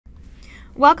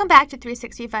Welcome back to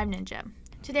 365 Ninja.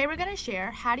 Today we're going to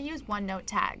share how to use OneNote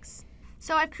Tags.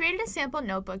 So I've created a sample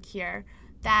notebook here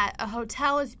that a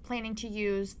hotel is planning to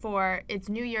use for its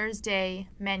New Year's Day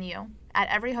menu at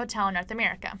every hotel in North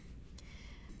America.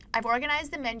 I've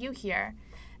organized the menu here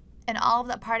and all of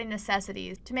the party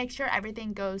necessities to make sure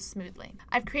everything goes smoothly.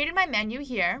 I've created my menu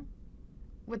here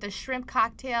with a shrimp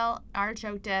cocktail,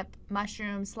 artichoke dip,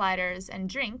 mushroom sliders, and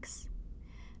drinks.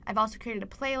 I've also created a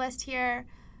playlist here,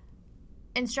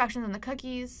 instructions on the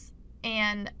cookies,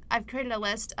 and I've created a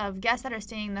list of guests that are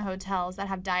staying in the hotels that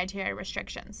have dietary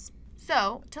restrictions.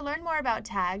 So, to learn more about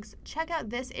tags, check out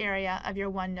this area of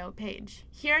your OneNote page.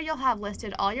 Here you'll have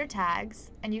listed all your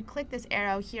tags, and you click this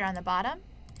arrow here on the bottom,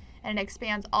 and it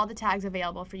expands all the tags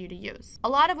available for you to use. A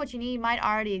lot of what you need might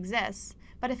already exist,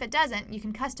 but if it doesn't, you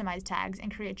can customize tags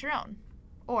and create your own,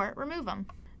 or remove them.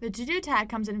 The ToDo tag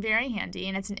comes in very handy,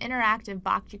 and it's an interactive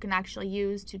box you can actually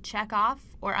use to check off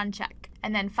or uncheck.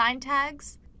 And then Find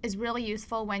Tags is really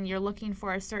useful when you're looking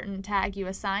for a certain tag you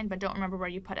assigned but don't remember where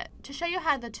you put it. To show you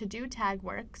how the ToDo tag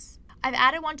works, I've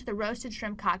added one to the roasted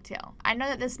shrimp cocktail. I know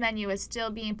that this menu is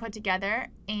still being put together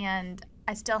and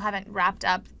I still haven't wrapped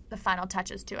up the final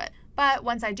touches to it. But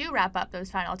once I do wrap up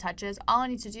those final touches, all I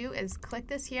need to do is click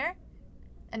this here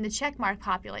and the check mark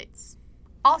populates.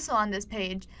 Also on this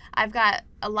page, I've got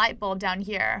a light bulb down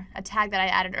here, a tag that I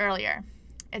added earlier.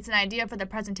 It's an idea for the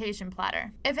presentation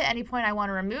platter. If at any point I want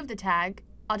to remove the tag,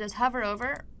 I'll just hover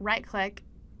over, right-click,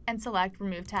 and select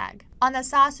Remove Tag. On the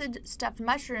sausage stuffed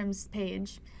mushrooms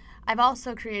page, I've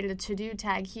also created a ToDo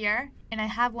tag here, and I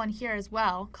have one here as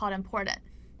well called Important.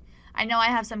 I know I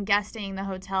have some guests staying in the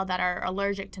hotel that are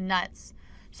allergic to nuts,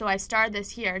 so I starred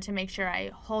this here to make sure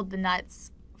I hold the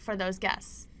nuts for those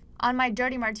guests. On my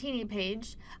Dirty Martini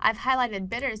page, I've highlighted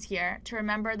bitters here to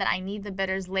remember that I need the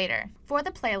bitters later. For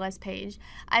the playlist page,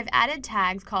 I've added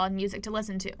tags called Music to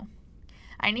Listen to.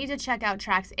 I need to check out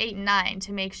tracks 8 and 9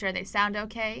 to make sure they sound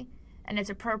okay and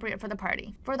it's appropriate for the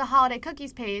party. For the holiday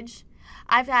cookies page,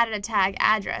 I've added a tag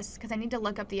Address because I need to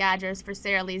look up the address for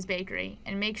Sara Lee's Bakery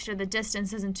and make sure the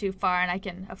distance isn't too far and I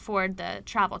can afford the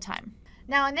travel time.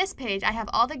 Now on this page, I have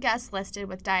all the guests listed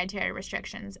with dietary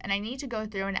restrictions, and I need to go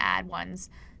through and add ones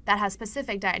that have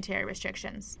specific dietary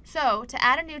restrictions. So to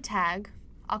add a new tag,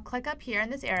 I'll click up here in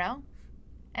this arrow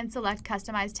and select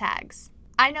Customize Tags.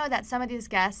 I know that some of these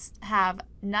guests have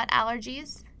nut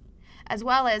allergies, as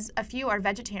well as a few are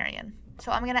vegetarian,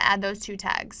 so I'm going to add those two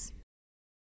tags.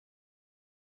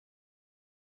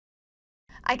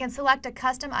 I can select a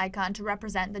custom icon to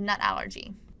represent the nut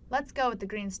allergy. Let's go with the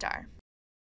green star.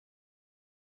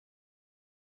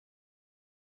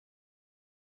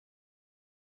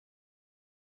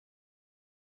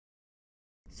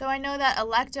 So I know that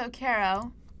Electo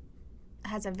Caro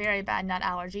has a very bad nut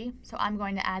allergy, so I'm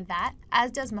going to add that, as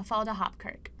does Mafalda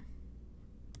Hopkirk.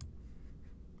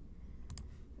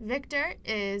 Victor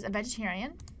is a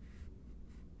vegetarian,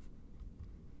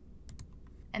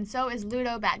 and so is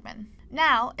Ludo Bagman.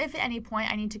 Now, if at any point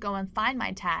I need to go and find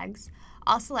my tags,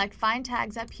 I'll select Find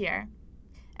Tags up here,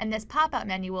 and this pop-up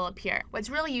menu will appear. What's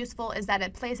really useful is that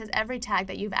it places every tag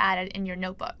that you've added in your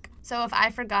notebook. So if I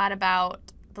forgot about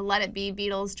the Let It Be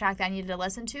Beatles track that I needed to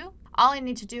listen to, all I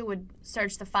need to do would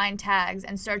search the Find Tags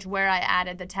and search where I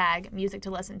added the tag Music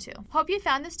to Listen to. Hope you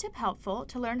found this tip helpful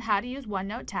to learn how to use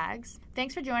OneNote Tags.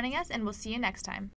 Thanks for joining us, and we'll see you next time.